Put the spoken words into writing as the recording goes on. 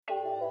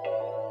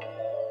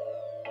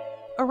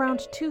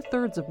Around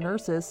 2/3 of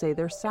nurses say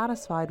they're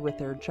satisfied with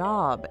their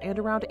job, and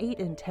around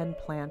 8 in 10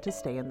 plan to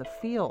stay in the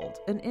field,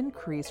 an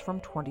increase from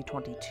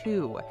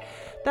 2022.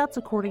 That's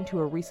according to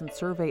a recent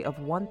survey of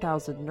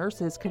 1,000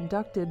 nurses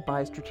conducted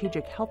by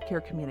strategic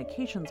healthcare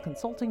communications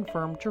consulting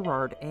firm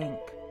Jarrard,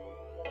 Inc.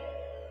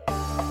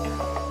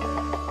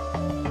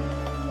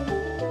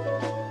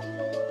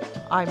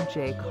 I'm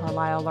Jay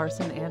Carlisle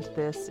Larson, and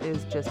this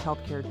is Just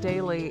Healthcare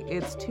Daily.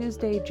 It's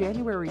Tuesday,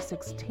 January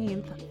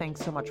 16th.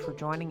 Thanks so much for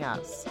joining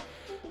us.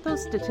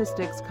 Those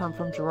statistics come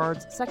from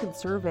Jarrard's second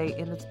survey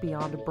in its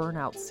Beyond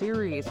Burnout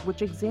series,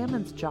 which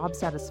examines job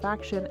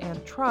satisfaction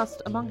and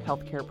trust among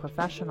healthcare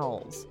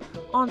professionals.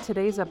 On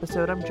today's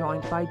episode, I'm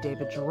joined by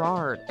David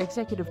Jarrard,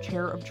 Executive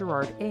Chair of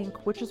Jarrard,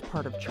 Inc., which is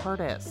part of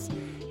Chartis.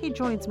 He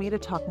joins me to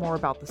talk more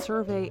about the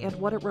survey and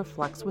what it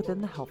reflects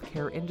within the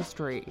healthcare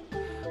industry.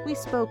 We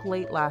spoke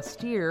late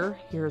last year.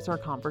 Here's our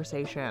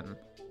conversation.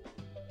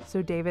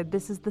 So, David,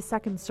 this is the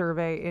second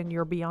survey in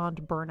your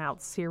Beyond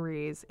Burnout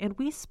series, and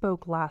we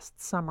spoke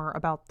last summer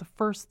about the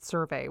first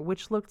survey,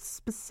 which looked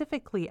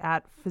specifically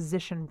at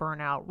physician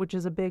burnout, which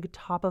is a big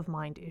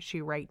top-of-mind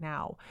issue right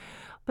now.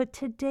 But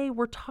today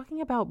we're talking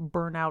about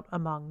burnout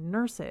among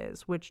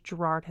nurses, which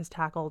Jarrard has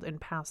tackled in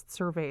past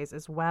surveys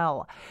as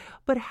well.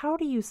 But how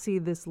do you see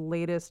this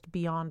latest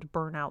Beyond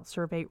Burnout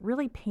survey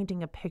really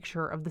painting a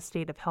picture of the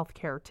state of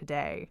healthcare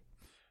today?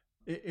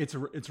 It's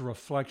a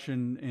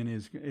reflection and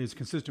is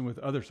consistent with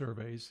other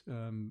surveys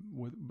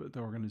with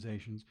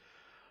organizations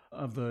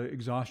of the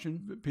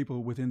exhaustion that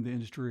people within the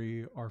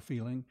industry are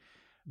feeling,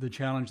 the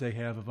challenge they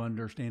have of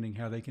understanding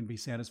how they can be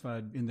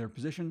satisfied in their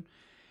position,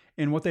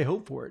 and what they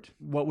hope for it,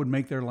 what would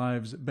make their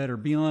lives better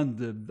beyond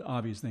the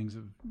obvious things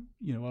of,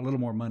 a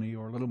little more money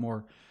or a little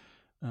more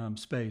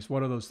space.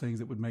 What are those things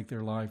that would make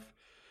their life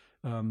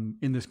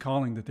in this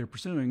calling that they're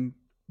pursuing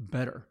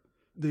better?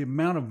 The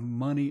amount of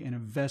money and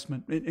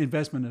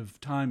investment of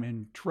time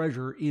and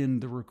treasure in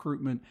the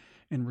recruitment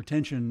and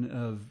retention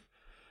of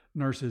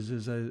nurses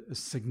is a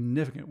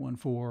significant one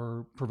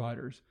for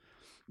providers.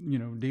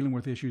 Dealing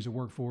with issues of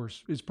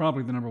workforce is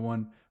probably the number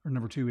one or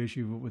number two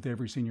issue with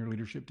every senior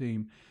leadership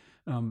team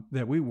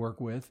that we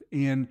work with.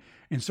 And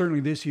certainly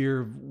this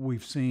year,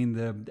 we've seen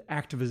the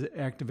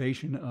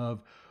activation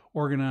of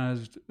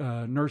organized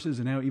nurses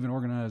and now even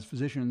organized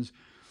physicians,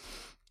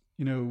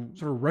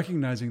 sort of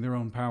recognizing their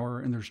own power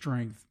and their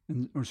strength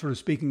or sort of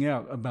speaking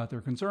out about their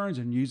concerns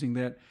and using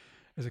that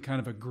as a kind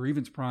of a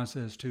grievance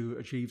process to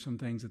achieve some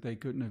things that they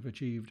couldn't have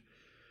achieved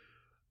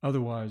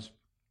otherwise.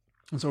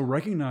 And so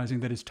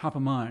recognizing that it's top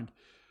of mind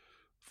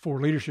for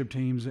leadership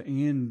teams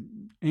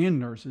and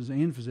nurses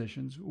and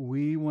physicians,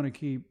 we want to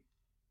keep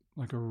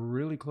like a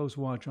really close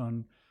watch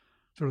on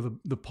sort of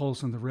the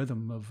pulse and the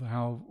rhythm of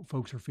how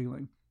folks are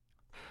feeling.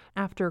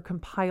 After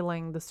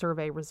compiling the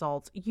survey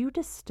results, you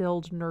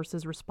distilled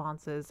nurses'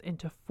 responses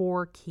into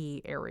 4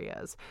 key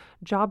areas: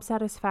 job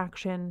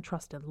satisfaction,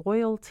 trust and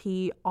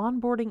loyalty,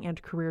 onboarding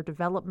and career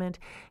development,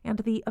 and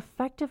the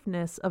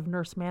effectiveness of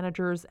nurse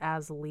managers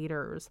as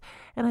leaders.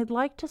 And I'd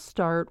like to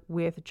start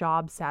with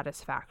job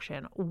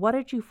satisfaction. What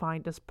did you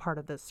find as part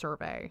of this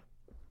survey?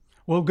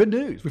 Well, good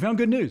news. We found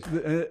good news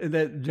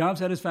that job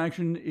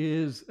satisfaction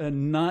is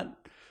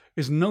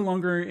no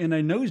longer in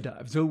a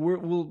nosedive. So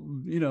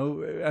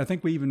I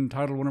think we even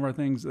titled one of our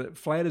things that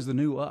 "Flat is the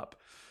New Up,"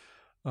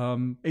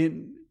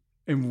 and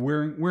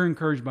we're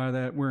encouraged by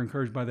that. We're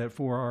encouraged by that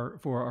for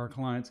our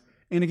clients.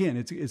 And again,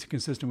 it's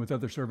consistent with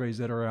other surveys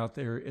that are out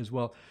there as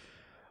well,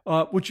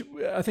 which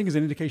I think is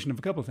an indication of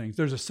a couple of things.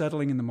 There's a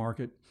settling in the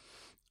market.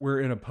 We're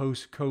in a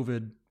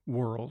post-COVID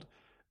world,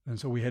 and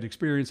so we had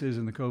experiences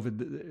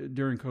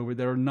during COVID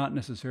that are not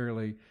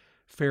necessarily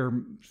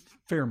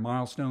fair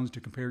milestones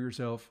to compare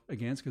yourself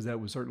against, because that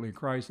was certainly a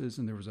crisis,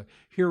 and there was a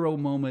hero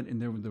moment,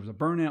 and there was a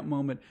burnout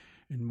moment,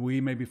 and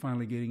we may be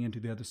finally getting into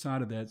the other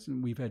side of that.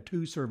 And we've had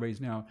 2 surveys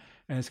now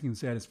asking the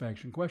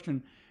satisfaction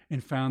question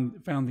and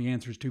found the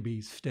answers to be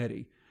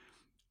steady.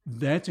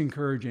 That's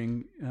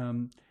encouraging,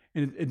 and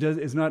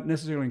it's not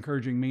necessarily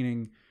encouraging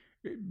meaning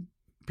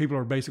people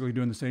are basically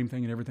doing the same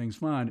thing and everything's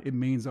fine. It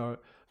means the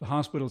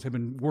hospitals have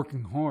been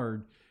working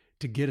hard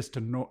to get us to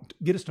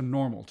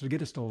normal, to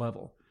get us to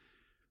level.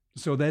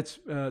 So that's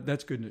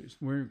good news.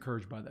 We're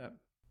encouraged by that.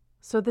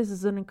 So this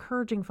is an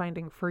encouraging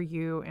finding for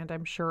you, and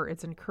I'm sure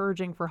it's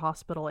encouraging for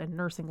hospital and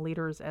nursing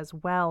leaders as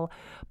well.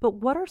 But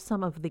what are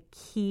some of the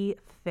key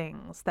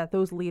things that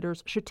those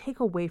leaders should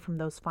take away from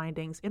those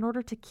findings in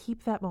order to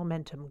keep that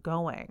momentum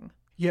going?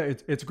 Yeah,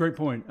 it's a great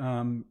point.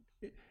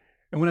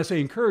 And when I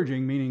say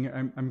encouraging, meaning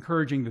I'm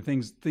encouraging the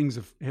things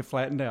have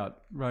flattened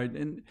out, right?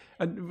 And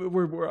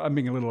I'm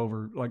being a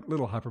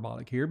little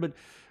hyperbolic here, but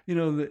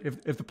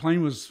if the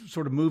plane was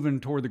sort of moving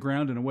toward the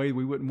ground in a way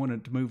we wouldn't want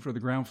it to move toward the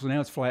ground, so now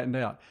it's flattened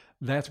out.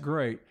 That's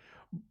great,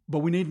 but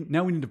we need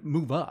to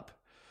move up.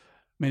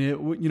 I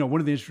mean, one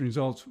of the interesting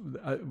results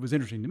was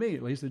interesting to me,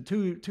 at least, that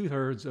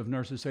two-thirds of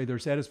nurses say they're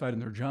satisfied in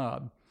their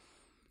job.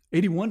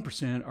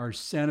 81% are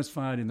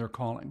satisfied in their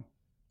calling.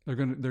 They're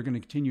going to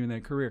continue in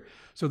that career.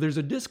 So there's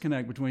a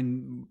disconnect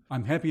between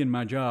I'm happy in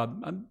my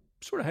job, I'm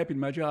sort of happy in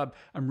my job,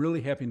 I'm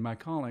really happy in my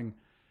calling.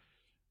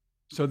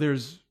 So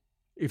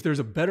if there's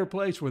a better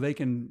place where they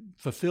can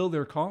fulfill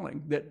their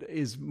calling that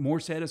is more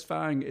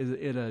satisfying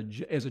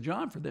as a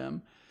job for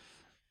them,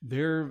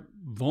 they're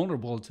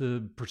vulnerable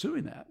to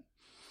pursuing that.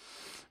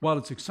 While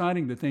it's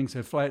exciting that things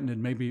have flattened,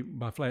 and maybe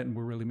by flattened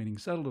we're really meaning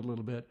settled a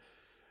little bit,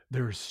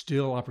 there's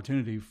still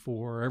opportunity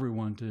for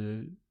everyone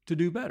to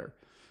do better,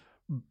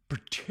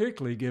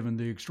 particularly given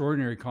the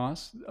extraordinary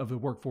costs of the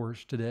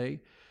workforce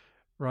today,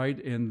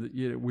 right? And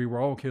we were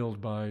all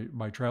killed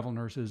by travel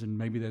nurses, and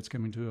maybe that's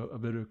coming to a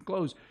bit of a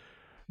close.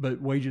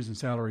 But wages and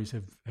salaries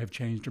have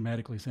changed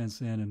dramatically since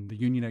then, and the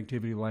union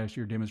activity last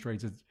year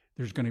demonstrates that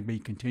there's going to be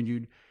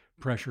continued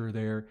pressure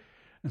there.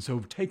 And so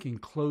taking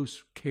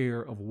close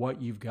care of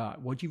what you've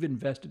got, what you've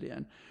invested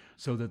in,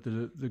 so that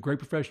the great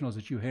professionals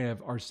that you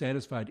have are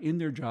satisfied in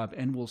their job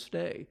and will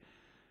stay,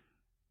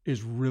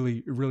 is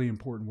really, really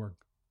important work.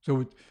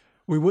 So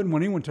we wouldn't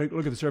want anyone to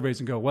look at the surveys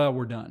and go, well,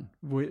 we're done.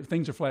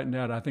 Things are flattened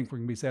out. I think we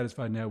can be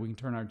satisfied now. We can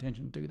turn our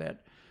attention to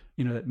that,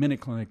 that minute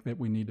clinic that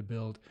we need to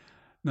build.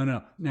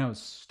 No. Now it's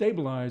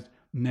stabilized.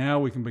 Now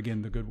we can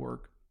begin the good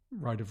work,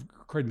 right, of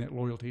creating that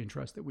loyalty and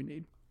trust that we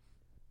need.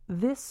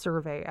 This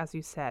survey, as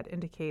you said,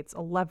 indicates a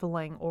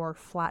leveling or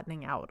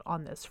flattening out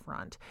on this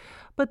front.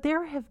 But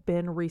there have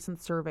been recent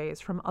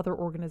surveys from other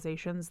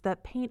organizations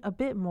that paint a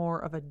bit more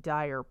of a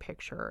dire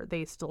picture.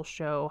 They still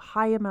show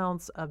high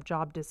amounts of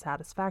job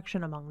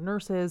dissatisfaction among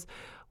nurses,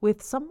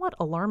 with somewhat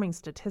alarming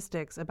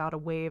statistics about a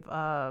wave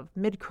of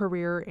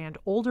mid-career and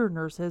older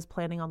nurses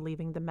planning on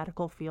leaving the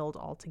medical field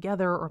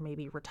altogether or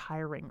maybe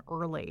retiring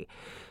early.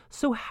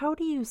 So how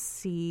do you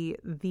see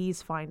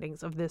these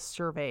findings of this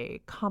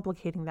survey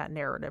complicating that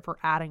narrative or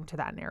adding to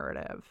that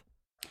narrative?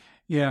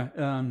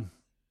 Yeah,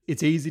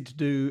 it's easy to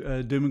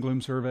do doom and gloom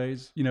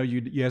surveys.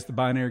 You ask the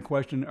binary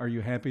question: Are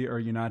you happy? Or are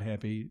you not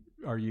happy?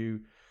 Are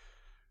you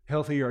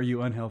healthy? Or are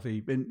you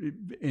unhealthy?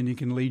 And it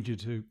can lead you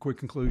to quick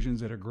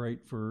conclusions that are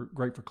great for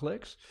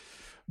clicks,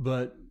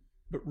 but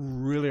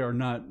really are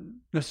not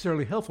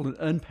necessarily helpful in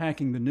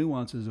unpacking the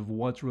nuances of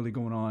what's really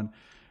going on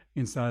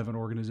inside of an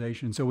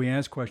organization. So we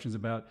ask questions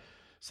about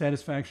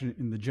satisfaction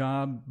in the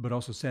job, but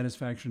also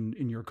satisfaction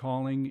in your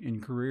calling, in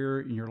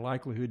career, in your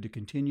likelihood to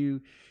continue.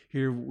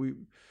 Here we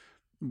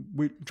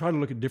try to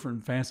look at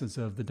different facets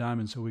of the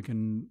diamond so we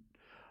can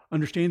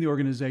understand the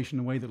organization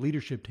the way that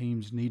leadership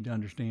teams need to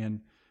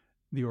understand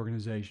the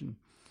organization.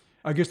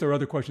 I guess there are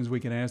other questions we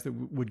can ask that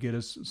would get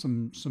us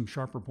some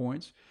sharper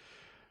points.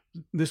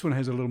 This one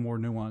has a little more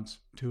nuance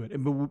to it,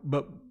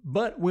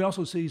 but we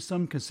also see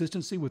some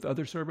consistency with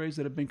other surveys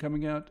that have been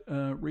coming out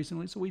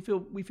recently. So we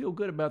feel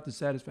good about the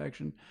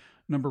satisfaction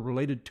number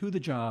related to the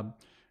job,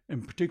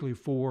 and particularly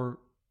for,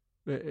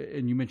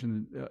 and you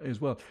mentioned as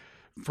well,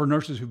 for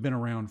nurses who've been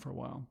around for a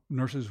while,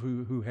 nurses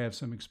who have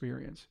some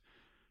experience.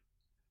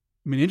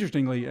 I mean,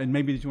 interestingly, and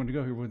maybe you want to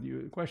go here with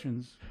your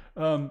questions.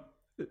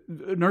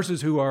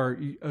 Nurses who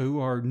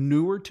are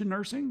newer to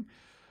nursing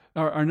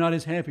are not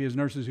as happy as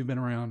nurses who've been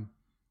around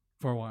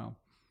for a while,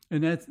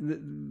 and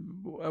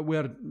I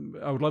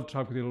would love to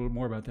talk with you a little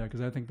more about that, because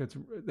I think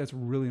that's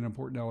really an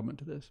important element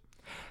to this.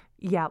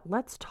 Yeah,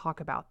 let's talk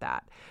about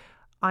that.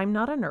 I'm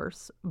not a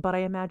nurse, but I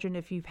imagine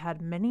if you've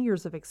had many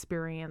years of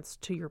experience,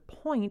 to your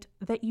point,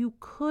 that you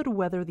could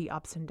weather the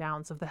ups and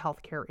downs of the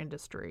healthcare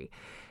industry.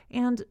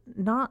 And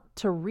not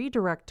to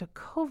redirect to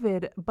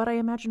COVID, but I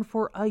imagine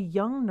for a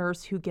young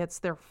nurse who gets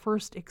their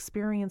first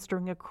experience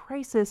during a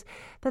crisis,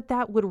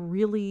 that would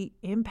really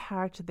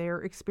impact their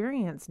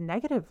experience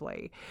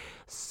negatively.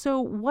 So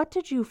what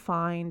did you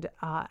find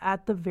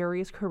at the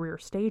various career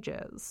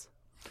stages?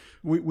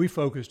 We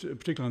focused,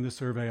 particularly on this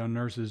survey, on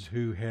nurses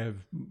who have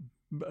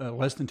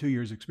less than 2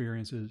 years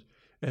experiences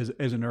as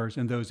a nurse,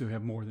 and those who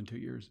have more than 2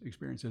 years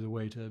experience, as a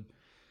way to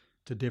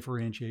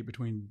differentiate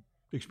between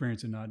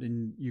experience and not.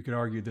 And you could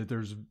argue that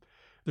there's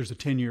a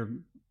 10-year,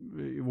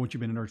 once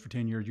you've been a nurse for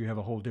 10 years, you have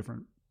a whole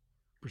different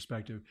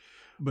perspective.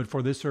 But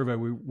for this survey,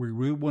 we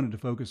really wanted to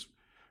focus,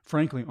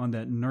 frankly, on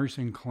that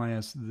nursing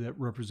class that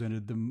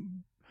represented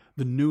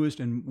the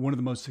newest and one of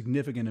the most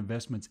significant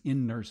investments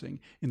in nursing,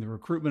 in the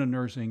recruitment of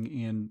nursing,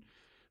 and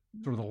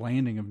sort of the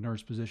landing of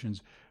nurse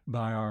positions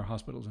by our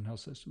hospitals and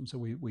health systems. So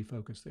we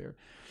focus there.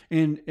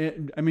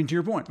 And I mean, to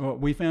your point,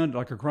 we found,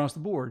 like across the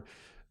board,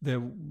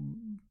 the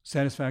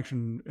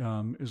satisfaction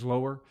is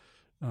lower.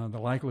 The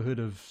likelihood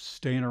of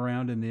staying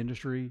around in the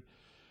industry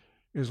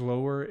is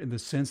lower, in the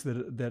sense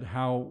that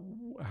how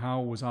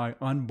was I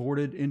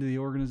onboarded into the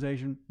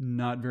organization?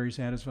 Not very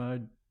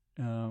satisfied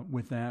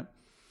with that.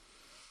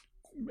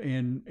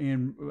 And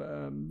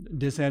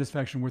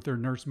dissatisfaction with their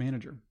nurse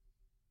manager.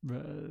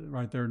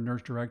 Right, their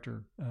nurse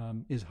director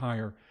is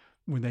higher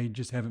when they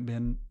just haven't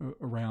been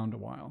around a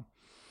while.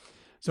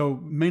 So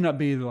it may not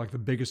be like the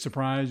biggest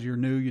surprise. You're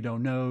new, you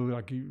don't know.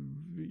 Like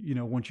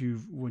once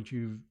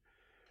you've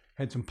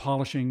had some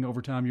polishing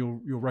over time,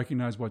 you'll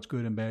recognize what's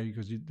good and bad,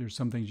 because there's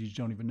some things you just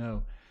don't even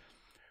know,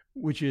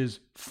 which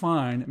is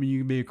fine. I mean, you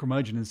can be a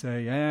curmudgeon and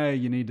say,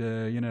 you need to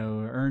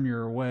earn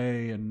your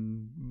way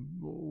and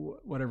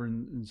whatever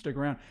and stick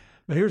around.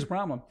 But here's the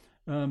problem.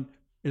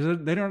 is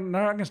that they're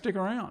not going to stick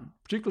around,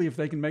 particularly if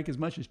they can make as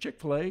much as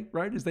Chick-fil-A,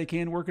 right, as they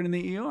can working in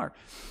the ER,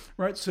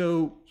 right?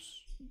 So,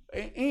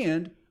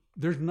 and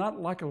there's not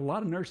like a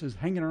lot of nurses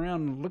hanging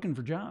around looking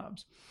for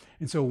jobs.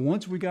 And so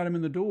once we got them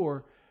in the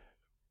door,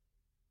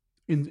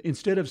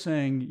 instead of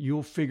saying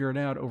you'll figure it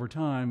out over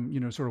time,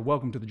 sort of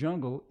welcome to the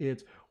jungle,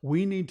 it's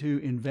we need to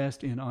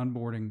invest in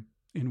onboarding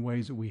in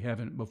ways that we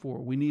haven't before.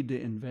 We need to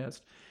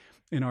invest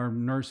in our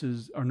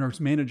nurses, our nurse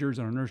managers,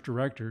 and our nurse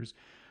directors,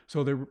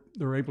 so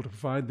they're able to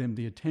provide them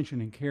the attention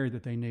and care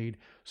that they need,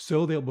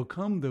 so they'll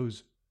become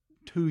those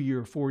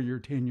 2-year, 4-year,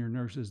 10-year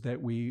nurses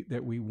that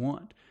we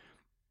want.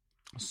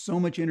 So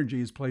much energy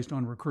is placed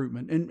on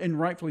recruitment, and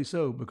rightfully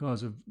so,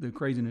 because of the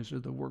craziness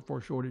of the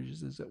workforce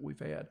shortages that we've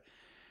had.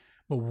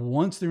 But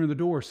once they're in the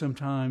door,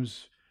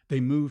 sometimes they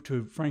move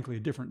to, frankly, a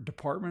different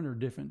department or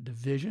different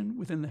division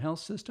within the health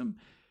system,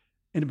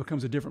 and it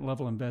becomes a different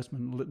level of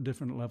investment, a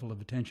different level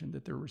of attention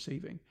that they're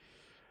receiving.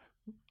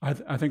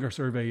 I think our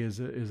survey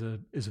is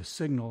a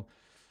signal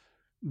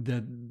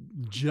that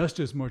just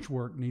as much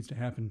work needs to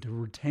happen to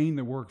retain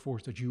the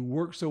workforce that you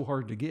work so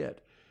hard to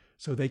get,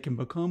 so they can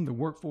become the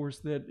workforce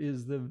that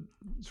is the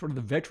sort of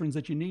the veterans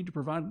that you need to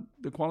provide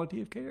the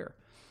quality of care.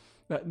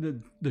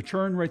 The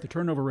churn rate, the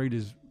turnover rate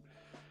is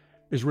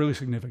really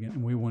significant,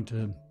 and we want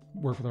to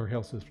work with our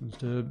health systems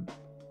to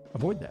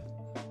avoid that.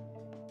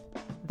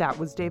 That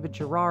was David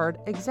Jarrard,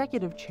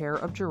 Executive Chair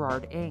of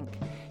Jarrard, Inc.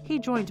 He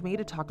joined me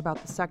to talk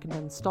about the second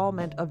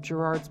installment of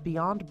Jarrard's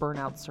Beyond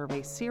Burnout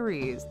survey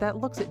series that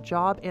looks at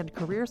job and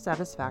career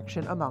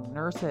satisfaction among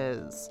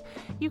nurses.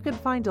 You can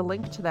find a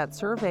link to that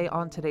survey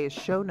on today's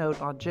show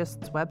note on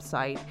GIST's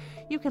website.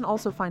 You can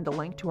also find a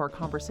link to our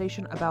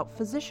conversation about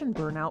physician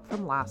burnout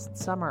from last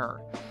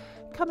summer.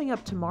 Coming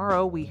up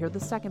tomorrow, we hear the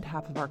second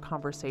half of our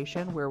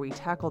conversation where we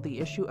tackle the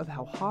issue of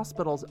how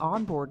hospitals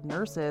onboard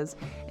nurses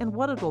and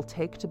what it'll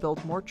take to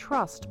build more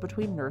trust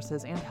between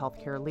nurses and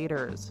healthcare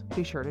leaders.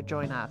 Be sure to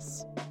join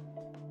us.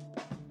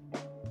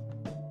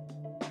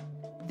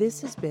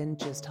 This has been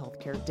Just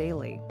Healthcare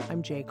Daily.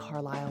 I'm Jay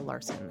Carlisle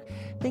Larson.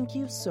 Thank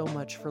you so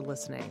much for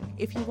listening.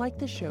 If you like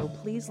the show,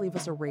 please leave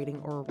us a rating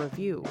or a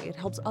review. It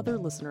helps other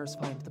listeners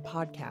find the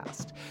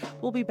podcast.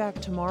 We'll be back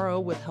tomorrow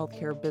with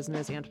healthcare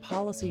business and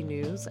policy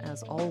news,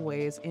 as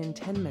always, in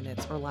 10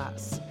 minutes or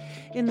less.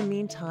 In the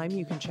meantime,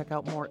 you can check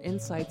out more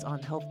insights on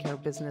healthcare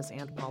business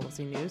and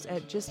policy news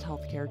at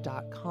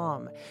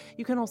gisthealthcare.com.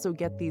 You can also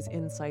get these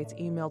insights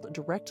emailed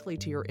directly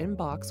to your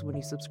inbox when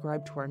you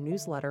subscribe to our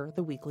newsletter,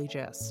 The Weekly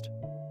Gist.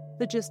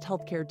 The Gist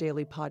Healthcare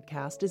Daily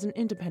podcast is an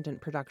independent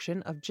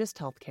production of Gist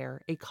Healthcare,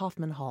 a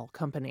Kaufman Hall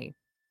company.